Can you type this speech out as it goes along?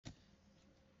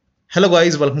Hello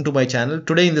guys, welcome to my channel.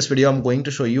 Today in this video I'm going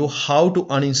to show you how to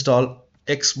uninstall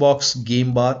Xbox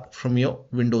Game Bar from your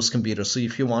Windows computer. So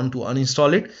if you want to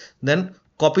uninstall it, then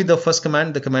copy the first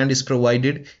command. The command is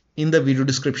provided in the video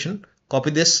description.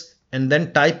 Copy this and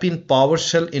then type in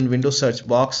PowerShell in Windows search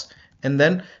box and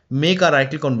then make a right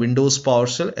click on Windows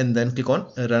PowerShell and then click on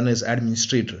Run as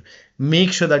Administrator.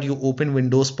 Make sure that you open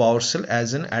Windows PowerShell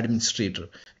as an administrator.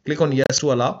 Click on Yes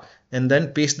to allow and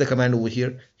then paste the command over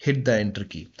here. Hit the Enter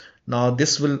key. Now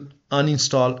this will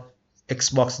uninstall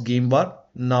Xbox Game Bar.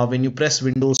 Now when you press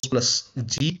Windows plus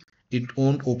G, it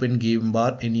won't open Game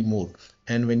Bar anymore.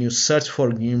 And when you search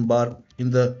for Game Bar in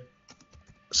the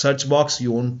search box,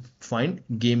 you won't find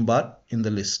Game Bar in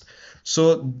the list.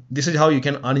 So this is how you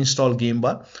can uninstall Game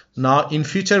Bar. Now in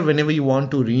future, whenever you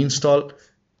want to reinstall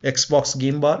Xbox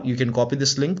Game Bar, you can copy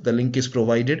this link. The link is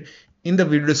provided in the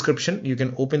video description. You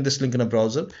can open this link in a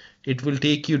browser. It will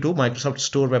take you to Microsoft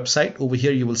Store website. Over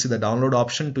here you will see the download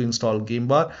option to install Game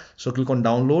Bar. So click on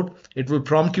download. It will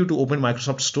prompt you to open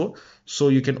Microsoft Store. So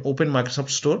you can open Microsoft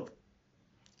Store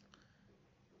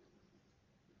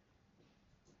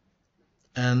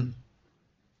and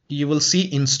you will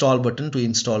see install button to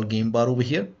install Game Bar over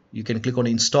here. You can click on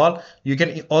install. You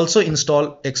can also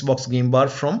install Xbox Game Bar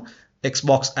from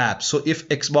Xbox app. So if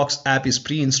Xbox app is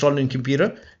pre-installed in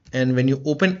computer, and when you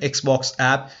open Xbox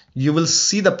app, you will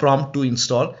see the prompt to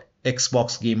install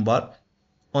Xbox Game Bar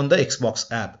on the Xbox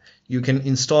app. You can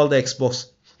install the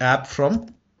Xbox app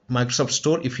from Microsoft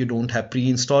Store. If you don't have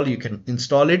pre-install, you can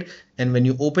install it, and when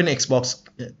you open Xbox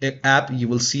app, you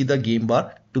will see the Game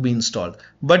Bar to be installed,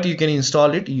 but you can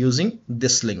install it using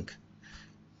this link.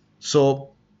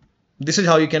 So this is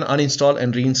how you can uninstall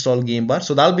and reinstall Game Bar.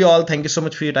 So that'll be all. Thank you so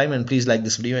much for your time, and please like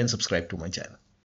this video and subscribe to my channel.